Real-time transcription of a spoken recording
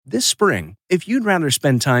This spring, if you'd rather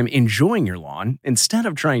spend time enjoying your lawn instead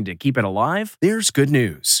of trying to keep it alive, there's good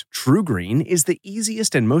news. TruGreen is the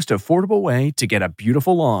easiest and most affordable way to get a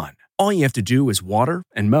beautiful lawn. All you have to do is water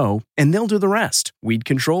and mow, and they'll do the rest. Weed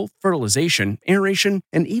control, fertilization, aeration,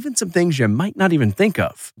 and even some things you might not even think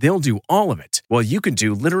of. They'll do all of it, while you can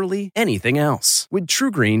do literally anything else. With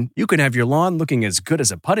TruGreen, you can have your lawn looking as good as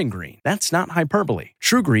a putting green. That's not hyperbole.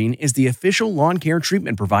 TruGreen is the official lawn care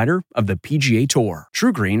treatment provider of the PGA Tour.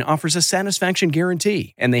 TruGreen offers a satisfaction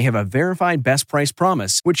guarantee, and they have a verified best price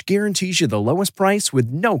promise, which guarantees you the lowest price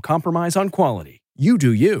with no compromise on quality. You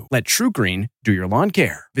do you. Let TruGreen do your lawn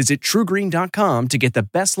care. Visit TruGreen.com to get the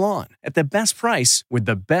best lawn at the best price with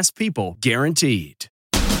the best people guaranteed.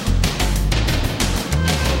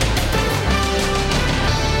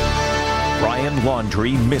 Brian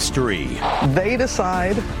Laundrie mystery. They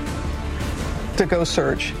decide to go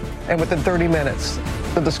search, and within 30 minutes,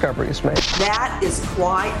 the discovery is made. That is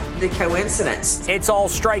quite the coincidence. It's all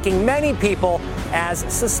striking many people as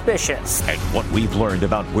suspicious. And what we've learned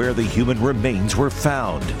about where the human remains were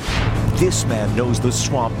found. This man knows the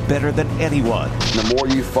swamp better than anyone. The more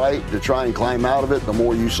you fight to try and climb out of it, the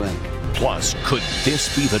more you sink. Plus, could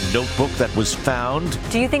this be the notebook that was found?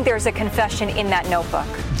 Do you think there's a confession in that notebook?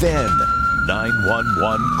 Then,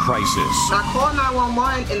 911 crisis. I called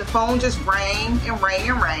 911 and the phone just rang and rang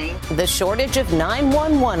and rang. The shortage of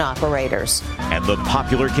 911 operators. And the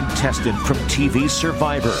popular contestant from TV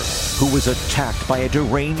Survivor, who was attacked by a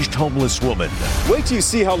deranged homeless woman. Wait till you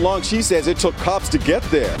see how long she says it took cops to get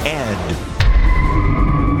there.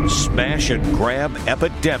 And smash and grab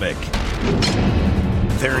epidemic.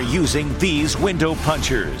 They're using these window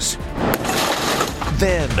punchers.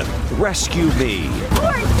 Then, rescue me.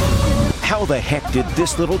 How the heck did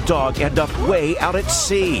this little dog end up way out at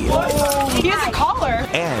sea? He has a collar.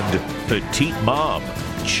 And petite mom,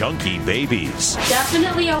 chunky babies.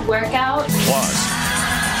 Definitely a workout. Plus,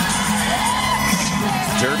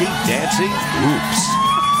 dirty dancing. Oops.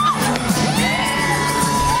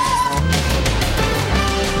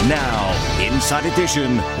 Now, Inside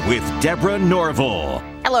Edition with Deborah Norville.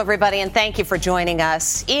 Hello, everybody, and thank you for joining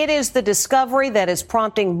us. It is the discovery that is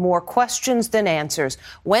prompting more questions than answers.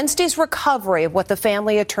 Wednesday's recovery of what the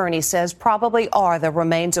family attorney says probably are the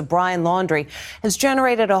remains of Brian Laundrie has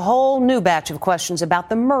generated a whole new batch of questions about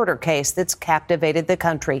the murder case that's captivated the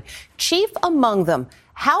country. Chief among them,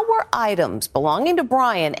 how were items belonging to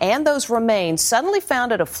Brian and those remains suddenly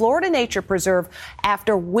found at a Florida nature preserve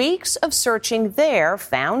after weeks of searching there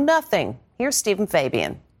found nothing? Here's Stephen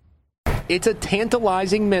Fabian. It's a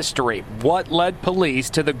tantalizing mystery. What led police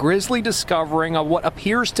to the grisly discovering of what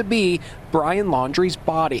appears to be Brian Laundrie's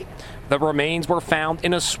body? The remains were found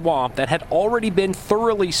in a swamp that had already been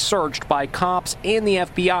thoroughly searched by cops and the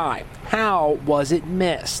FBI. How was it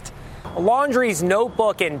missed? Laundrie's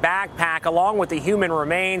notebook and backpack, along with the human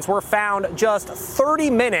remains, were found just 30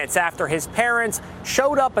 minutes after his parents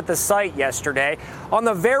showed up at the site yesterday. On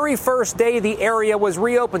the very first day the area was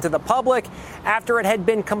reopened to the public after it had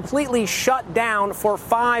been completely shut down for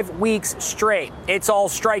 5 weeks straight. It's all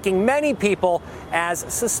striking many people as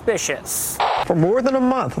suspicious. For more than a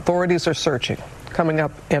month, authorities are searching, coming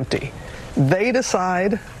up empty. They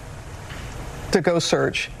decide to go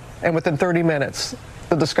search, and within 30 minutes,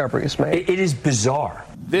 the discovery is made. It is bizarre.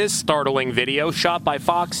 This startling video, shot by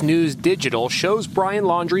Fox News Digital, shows Brian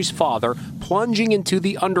Laundrie's father plunging into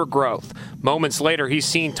the undergrowth. Moments later, he's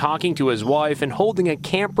seen talking to his wife and holding a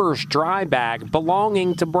camper's dry bag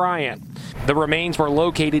belonging to Brian. The remains were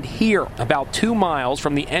located here, about 2 miles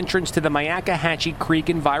from the entrance to the Myakkahatchee Creek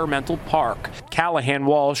Environmental Park. Callahan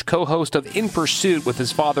Walsh, co-host of In Pursuit with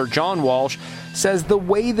his father John Walsh, says the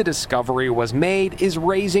way the discovery was made is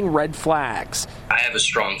raising red flags. I have a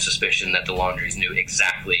strong suspicion that the Laundries knew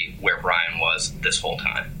exactly where Brian was this whole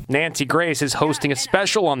time. Nancy Grace is hosting a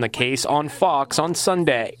special on the case on Fox on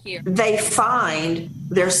Sunday. They find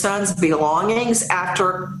their son's belongings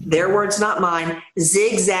after, their words not mine,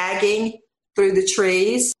 zigzagging through the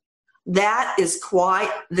trees. That is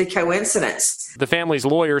quite the coincidence. The family's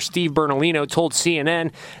lawyer, Steve Bernalino, told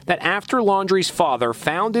CNN that after Laundrie's father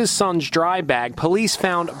found his son's dry bag, police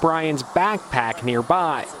found Brian's backpack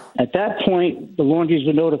nearby. At that point, the Laundries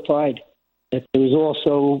were notified that there was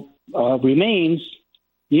also remains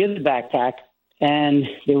near the backpack, and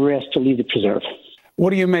they were asked to leave the preserve. What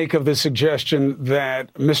do you make of the suggestion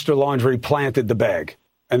that Mr. Laundrie planted the bag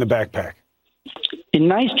and the backpack? In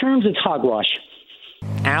nice terms, it's hogwash.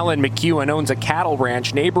 Alan McEwen owns a cattle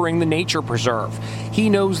ranch neighboring the nature preserve. He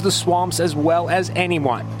knows the swamps as well as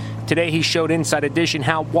anyone. Today, he showed Inside Edition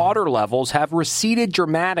how water levels have receded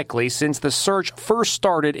dramatically since the search first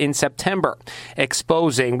started in September,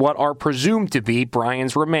 exposing what are presumed to be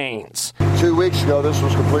Brian's remains. 2 weeks ago, this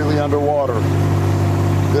was completely underwater,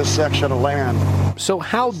 this section of land. So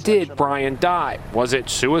how did Brian die? Was it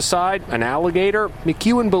suicide, an alligator?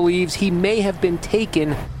 McEwen believes he may have been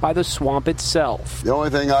taken by the swamp itself. The only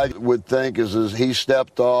thing I would think is he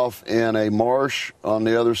stepped off in a marsh on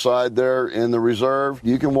the other side there in the reserve.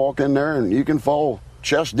 You can walk in there and you can fall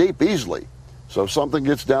chest deep easily. So if something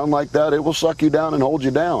gets down like that, it will suck you down and hold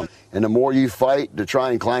you down. And the more you fight to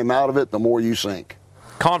try and climb out of it, the more you sink.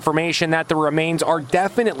 Confirmation that the remains are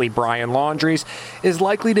definitely Brian Laundrie's is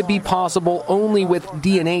likely to be possible only with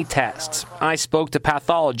DNA tests. I spoke to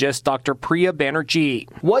pathologist Dr. Priya Banerjee.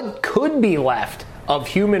 What could be left of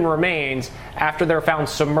human remains after they're found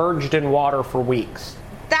submerged in water for weeks?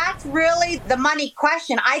 That's really the money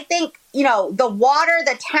question. I think, the water,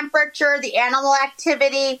 the temperature, the animal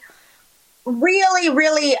activity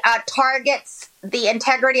really targets the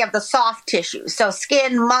integrity of the soft tissue. So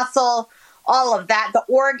skin, muscle, all of that. The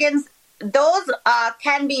organs, those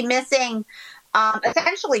can be missing,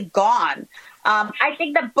 essentially gone. I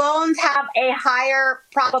think the bones have a higher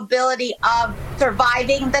probability of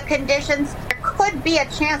surviving the conditions. There could be a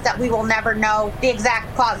chance that we will never know the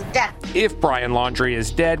exact cause of death. If Brian Laundrie is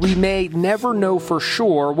dead, we may never know for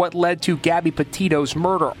sure what led to Gabby Petito's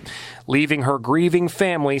murder, leaving her grieving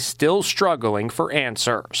family still struggling for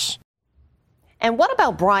answers. And what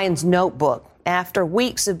about Brian's notebook? After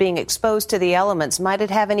weeks of being exposed to the elements, might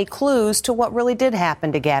it have any clues to what really did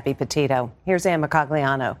happen to Gabby Petito? Here's Ann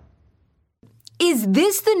Macagliano. Is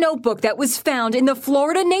this the notebook that was found in the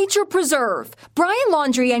Florida Nature Preserve? Brian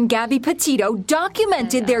Laundrie and Gabby Petito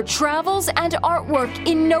documented their travels and artwork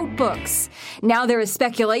in notebooks. Now there is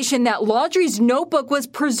speculation that Laundrie's notebook was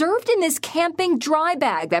preserved in this camping dry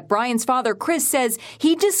bag that Brian's father, Chris, says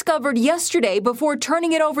he discovered yesterday before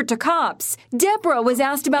turning it over to cops. Deborah was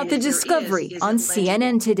asked about the discovery on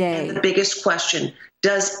CNN today. And the biggest question,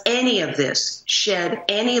 does any of this shed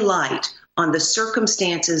any light on the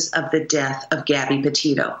circumstances of the death of Gabby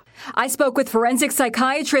Petito? I spoke with forensic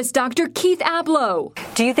psychiatrist Dr. Keith Ablow.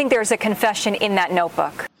 Do you think there's a confession in that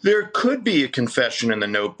notebook? There could be a confession in the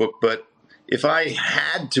notebook, but if I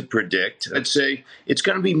had to predict, I'd say it's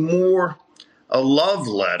going to be more a love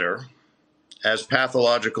letter, as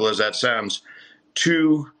pathological as that sounds,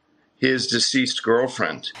 to his deceased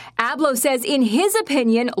girlfriend. Ablow says, in his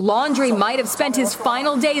opinion, Laundrie might have spent his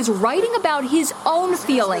final days writing about his own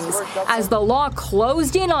feelings as the law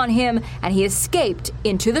closed in on him and he escaped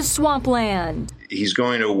into the swampland. He's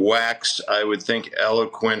going to wax, I would think,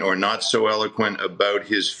 eloquent or not so eloquent about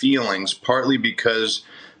his feelings, partly because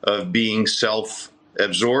of being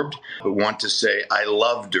self-absorbed, but want to say, I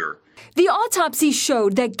loved her. The autopsy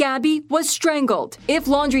showed that Gabby was strangled. If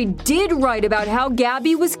Laundrie did write about how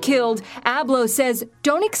Gabby was killed, Ablow says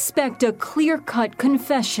don't expect a clear-cut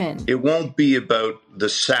confession. It won't be about the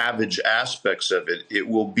savage aspects of it. It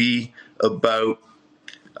will be about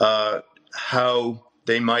how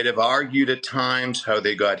they might have argued at times, how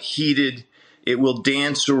they got heated. It will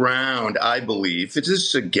dance around, I believe, it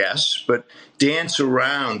is a guess, but dance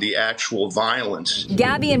around the actual violence.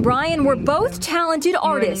 Gabby and Brian were both talented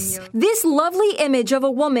artists. This lovely image of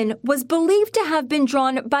a woman was believed to have been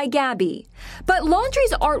drawn by Gabby. But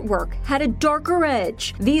Laundrie's artwork had a darker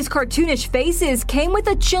edge. These cartoonish faces came with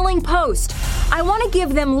a chilling post. I want to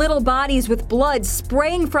give them little bodies with blood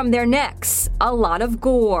spraying from their necks. A lot of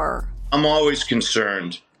gore. I'm always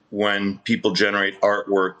concerned when people generate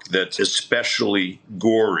artwork that's especially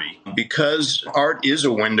gory, because art is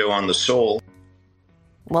a window on the soul.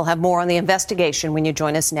 We'll have more on the investigation when you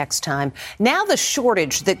join us next time. Now the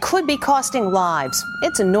shortage that could be costing lives.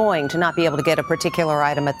 It's annoying to not be able to get a particular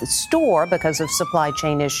item at the store because of supply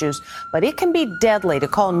chain issues, but it can be deadly to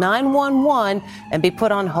call 911 and be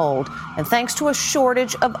put on hold. And thanks to a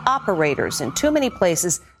shortage of operators in too many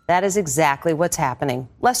places, that is exactly what's happening.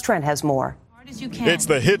 Les Trent has more. It's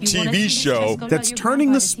the hit TV show that's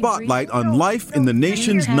turning the spotlight on life in the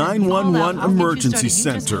nation's 911 emergency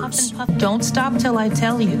centers. Don't stop till I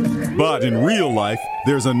tell you. But in real life,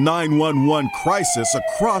 there's a 911 crisis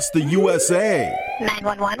across the USA.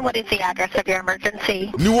 911, what is the address of your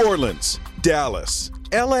emergency? New Orleans, Dallas,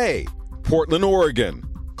 LA, Portland, Oregon,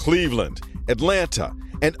 Cleveland, Atlanta,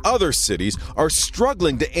 and other cities are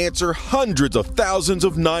struggling to answer hundreds of thousands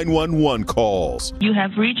of 911 calls. You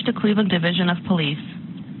have reached the Cleveland Division of Police.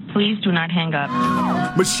 Please do not hang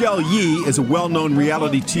up. Michelle Yee is a well-known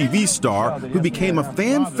reality TV star who became a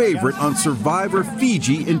fan favorite on Survivor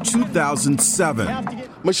Fiji in 2007.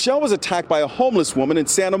 Michelle was attacked by a homeless woman in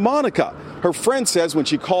Santa Monica. Her friend says when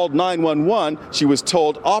she called 911, she was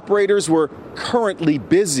told operators were currently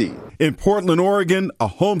busy. In Portland, Oregon, a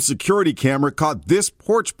home security camera caught this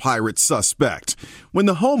porch pirate suspect. When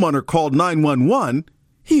the homeowner called 911,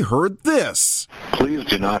 he heard this. Please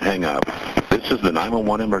do not hang up. This is the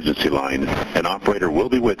 911 emergency line. An operator will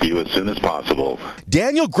be with you as soon as possible.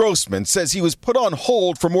 Daniel Grossman says he was put on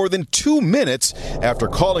hold for more than 2 minutes after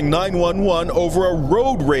calling 911 over a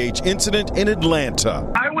road rage incident in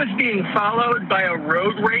Atlanta. I was being followed by a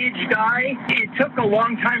road rage guy. It took a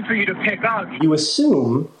long time for you to pick up. You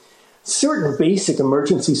assume certain basic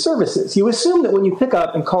emergency services. You assume that when you pick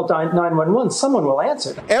up and call 911, someone will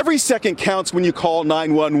answer. Every second counts when you call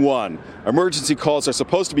 911. Emergency calls are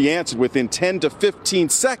supposed to be answered within 10 to 15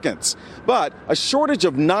 seconds. But a shortage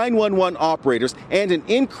of 911 operators and an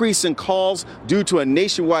increase in calls due to a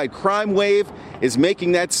nationwide crime wave is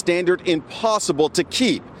making that standard impossible to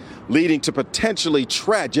keep, leading to potentially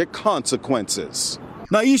tragic consequences.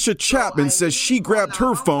 Naisha Chapman says she grabbed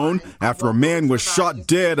her phone after a man was shot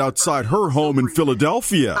dead outside her home in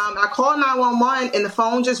Philadelphia. I called 911 and the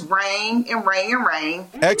phone just rang and rang and rang.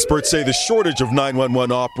 Experts say the shortage of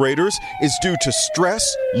 911 operators is due to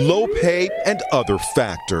stress, low pay, and other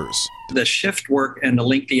factors. The shift work and the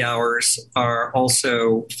lengthy hours are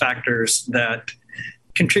also factors that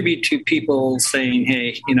contribute to people saying,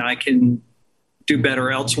 hey, I can do better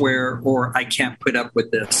elsewhere, or I can't put up with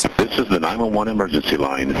this. This is the 911 emergency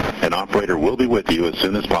line. An operator will be with you as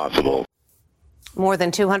soon as possible. More than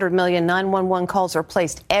 200 million 911 calls are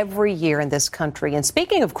placed every year in this country. And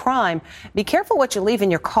speaking of crime, be careful what you leave in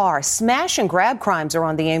your car. Smash and grab crimes are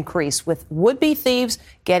on the increase, with would-be thieves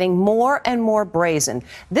getting more and more brazen.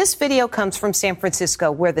 This video comes from San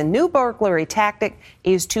Francisco, where the new burglary tactic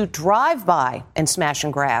is to drive by and smash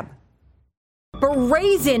and grab.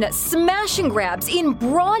 Brazen smash and grabs in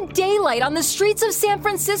broad daylight on the streets of San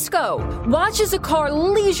Francisco. Watch as a car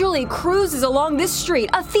leisurely cruises along this street.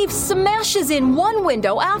 A thief smashes in one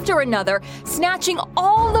window after another, snatching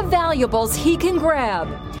all the valuables he can grab.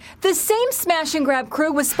 The same smash and grab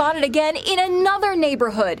crew was spotted again in another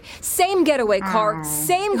neighborhood. Same getaway car,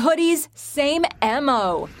 same hoodies, same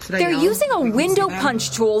MO. They're using a window punch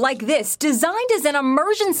tool like this, designed as an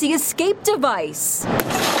emergency escape device.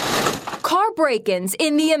 Car break-ins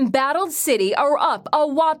in the embattled city are up a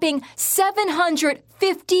whopping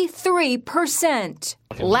 753%.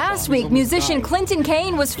 Last week, musician Clinton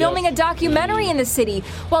Kane was filming a documentary in the city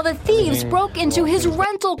while the thieves broke into his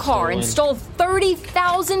rental car and stole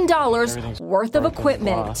 $30,000 worth of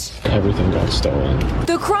equipment. Everything got stolen.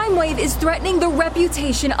 The crime wave is threatening the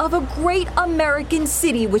reputation of a great American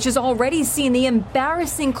city, which has already seen the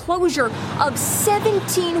embarrassing closure of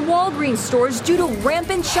 17 Walgreens stores due to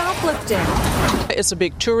rampant shoplifting. It's a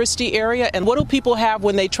big touristy area, and what do people have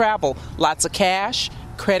when they travel? Lots of cash,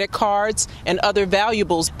 credit cards, and other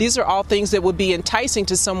valuables. These are all things that would be enticing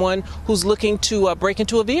to someone who's looking to break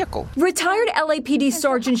into a vehicle. Retired LAPD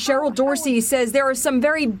Sergeant Cheryl Dorsey says there are some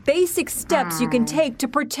very basic steps you can take to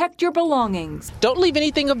protect your belongings. Don't leave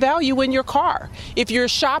anything of value in your car. If you're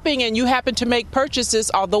shopping and you happen to make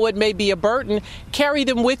purchases, although it may be a burden, carry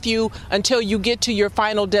them with you until you get to your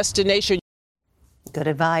final destination. Good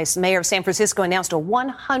advice. Mayor of San Francisco announced a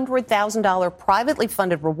 $100,000 privately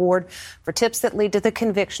funded reward for tips that lead to the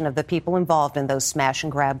conviction of the people involved in those smash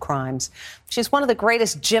and grab crimes. She's one of the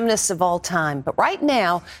greatest gymnasts of all time. But right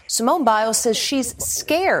now, Simone Biles says she's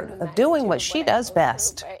scared of doing what she does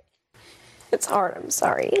best. It's hard. I'm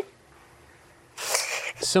sorry.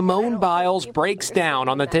 Simone Biles breaks down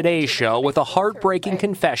on the Today Show with a heartbreaking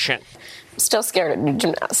confession. I'm still scared to do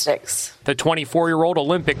gymnastics. The 24-year-old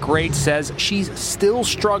Olympic great says she's still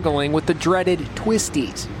struggling with the dreaded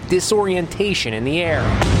twisties, disorientation in the air,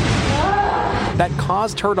 that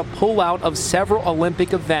caused her to pull out of several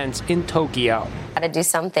Olympic events in Tokyo. I had to do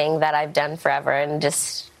something that I've done forever and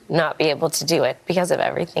just not be able to do it because of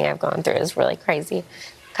everything I've gone through is really crazy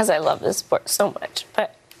because I love this sport so much.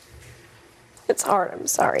 But it's hard. I'm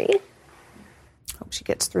sorry. Hope she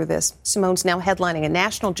gets through this. Simone's now headlining a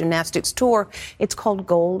national gymnastics tour. It's called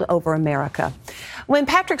Gold Over America. When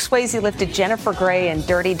Patrick Swayze lifted Jennifer Grey in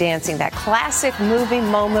Dirty Dancing, that classic movie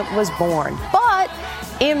moment was born. But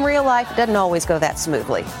in real life, it doesn't always go that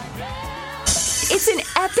smoothly. It's an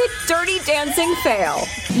epic Dirty Dancing fail.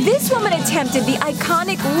 This woman attempted the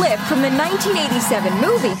iconic lift from the 1987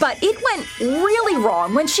 movie, but it went really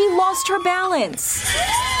wrong when she lost her balance.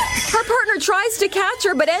 Her partner tries to catch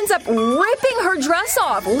her but ends up ripping her dress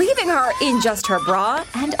off, leaving her in just her bra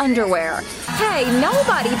and underwear. Hey,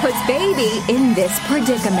 nobody puts baby in this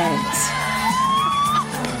predicament.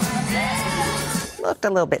 Looked a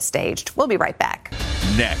little bit staged. We'll be right back.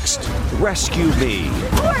 Next, Rescue Me.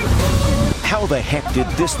 How the heck did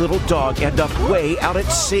this little dog end up way out at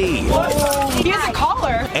sea? He has a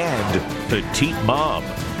collar. And Petite Mom,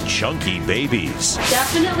 Chunky Babies.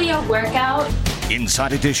 Definitely a workout.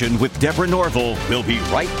 Inside Edition with Deborah Norville. We'll be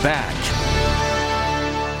right back.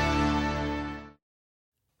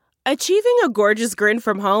 Achieving a gorgeous grin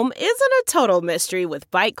from home isn't a total mystery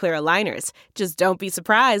with Bite Clear aligners. Just don't be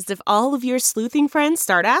surprised if all of your sleuthing friends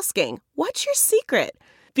start asking, what's your secret?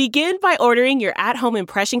 Begin by ordering your at-home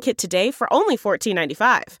impression kit today for only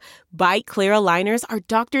 $14.95. Bite Clear aligners are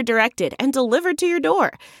doctor-directed and delivered to your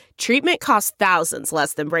door. Treatment costs thousands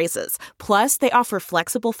less than braces. Plus, they offer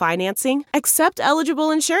flexible financing, accept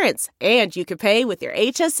eligible insurance, and you can pay with your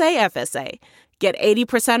HSA FSA. Get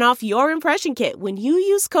 80% off your impression kit when you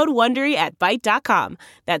use code WONDERY at Byte.com.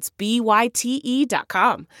 That's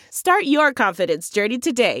BYTE.com. Start your confidence journey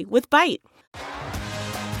today with Byte.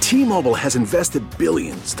 T-Mobile has invested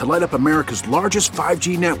billions to light up America's largest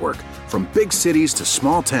 5G network, from big cities to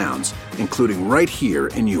small towns, including right here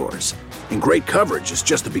in yours. And great coverage is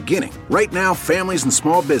just the beginning. Right now, families and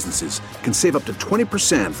small businesses can save up to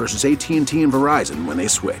 20% versus AT&T and Verizon when they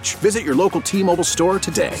switch. Visit your local T-Mobile store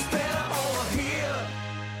today.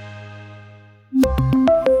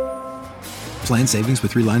 Plan savings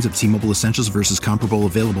with 3 lines of T-Mobile Essentials versus comparable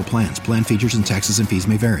available plans. Plan features and taxes and fees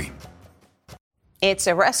may vary. It's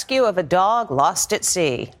a rescue of a dog lost at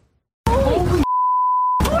sea.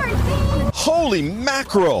 Holy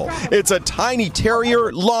mackerel! It's a tiny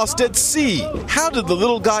terrier lost at sea. How did the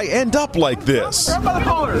little guy end up like this?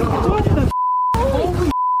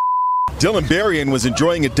 Dylan Berrien was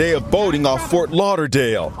enjoying a day of boating off Fort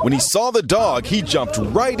Lauderdale. When he saw the dog, he jumped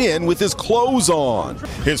right in with his clothes on.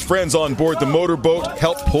 His friends on board the motorboat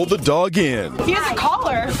helped pull the dog in. He has a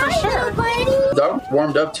collar, for sure. The dog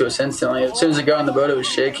warmed up to us instantly. As soon as it got in the boat, it was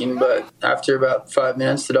shaking, but after about 5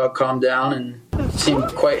 minutes, the dog calmed down and seemed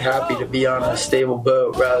quite happy to be on a stable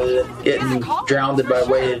boat rather than getting drowned by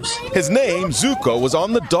waves. His name, Zuko, was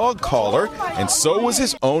on the dog collar, and so was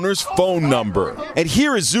his owner's phone number. And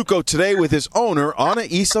here is Zuko today with his owner, Ana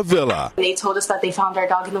Isabella. They told us that they found our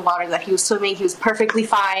dog in the water, that he was swimming, he was perfectly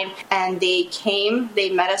fine, and they came, they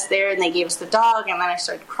met us there, and they gave us the dog, and then I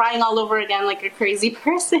started crying all over again like a crazy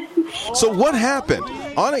person. So what happened?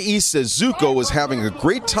 Anais says Zuko was having a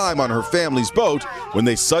great time on her family's boat when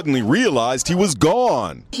they suddenly realized he was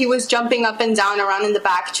gone. He was jumping up and down around in the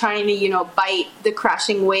back trying to, bite the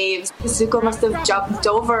crashing waves. Zuko must have jumped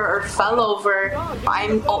over or fell over.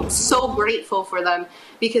 I'm so grateful for them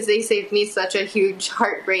because they saved me such a huge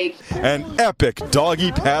heartbreak. An epic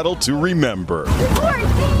doggy paddle to remember.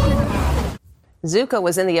 Zuko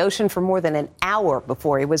was in the ocean for more than an hour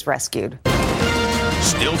before he was rescued.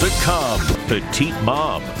 Still to come, Petite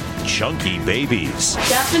Mom, Chunky Babies.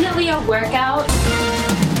 Definitely a workout.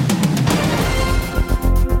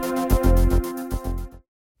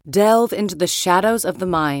 Delve into the shadows of the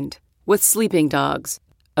mind with Sleeping Dogs,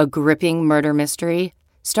 a gripping murder mystery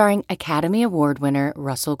starring Academy Award winner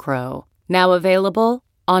Russell Crowe. Now available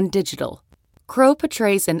on digital. Crowe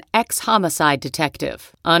portrays an ex-homicide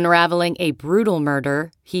detective unraveling a brutal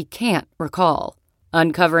murder he can't recall.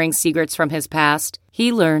 Uncovering secrets from his past,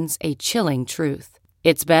 he learns a chilling truth.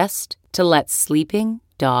 It's best to let sleeping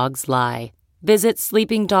dogs lie. Visit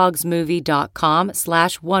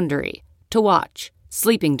sleepingdogsmovie.com/Wondery to watch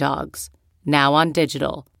Sleeping Dogs, now on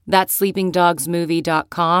digital. That's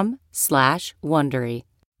sleepingdogsmovie.com/Wondery.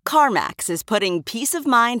 CarMax is putting peace of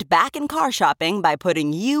mind back in car shopping by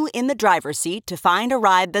putting you in the driver's seat to find a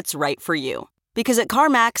ride that's right for you. Because at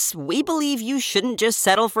CarMax, we believe you shouldn't just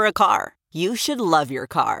settle for a car. You should love your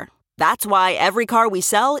car. That's why every car we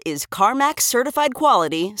sell is CarMax certified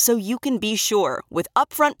quality, so you can be sure with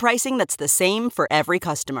upfront pricing that's the same for every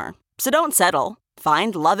customer. So don't settle.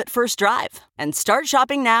 Find love at first drive and start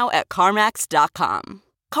shopping now at CarMax.com.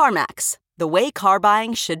 CarMax, the way car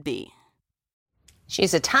buying should be.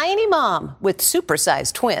 She's a tiny mom with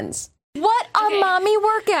supersized twins. What a mommy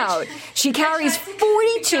workout! She carries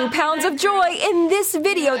 42 pounds of joy in this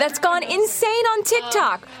video that's gone insane on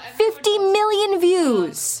TikTok. 50 million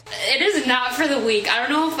views. It is not for the weak. I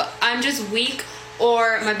don't know if I'm just weak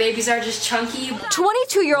or my babies are just chunky.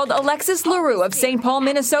 22-year-old Alexis LaRue of St. Paul,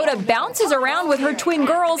 Minnesota bounces around with her twin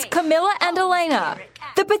girls, Camilla and Elena.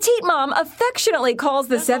 The petite mom affectionately calls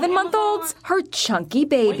the 7-month-olds her chunky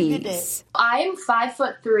babies. I'm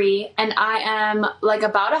 5'3" and I am like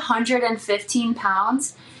about 115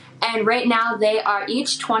 pounds. And right now they are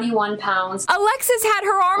each 21 pounds. Alexis had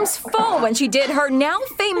her arms full when she did her now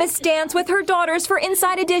famous dance with her daughters for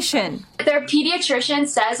Inside Edition. Their pediatrician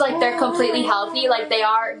says like they're completely healthy, like they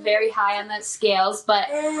are very high on the scales, but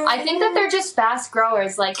I think that they're just fast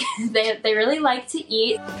growers, like they really like to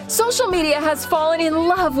eat. Social media has fallen in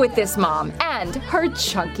love with this mom and her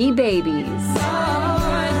chunky babies.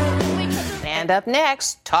 And up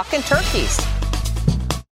next, talking turkeys.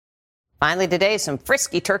 Finally today, some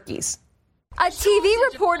frisky turkeys. A TV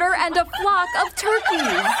reporter and a flock of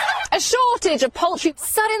turkeys. A shortage of poultry.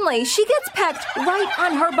 Suddenly, she gets pecked right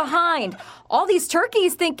on her behind. All these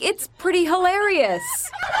turkeys think it's pretty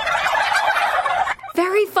hilarious.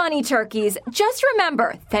 Very funny, turkeys. Just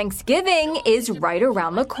remember, Thanksgiving is right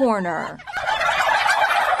around the corner.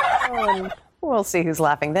 We'll see who's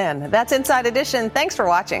laughing then. That's Inside Edition. Thanks for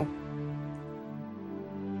watching.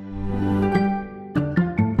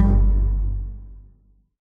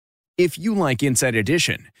 If you like Inside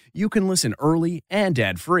Edition, you can listen early and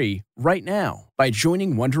ad-free right now by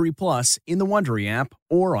joining Wondery Plus in the Wondery app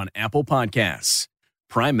or on Apple Podcasts.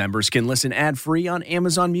 Prime members can listen ad-free on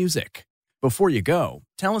Amazon Music. Before you go,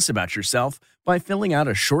 tell us about yourself by filling out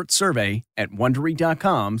a short survey at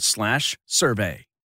Wondery.com/survey.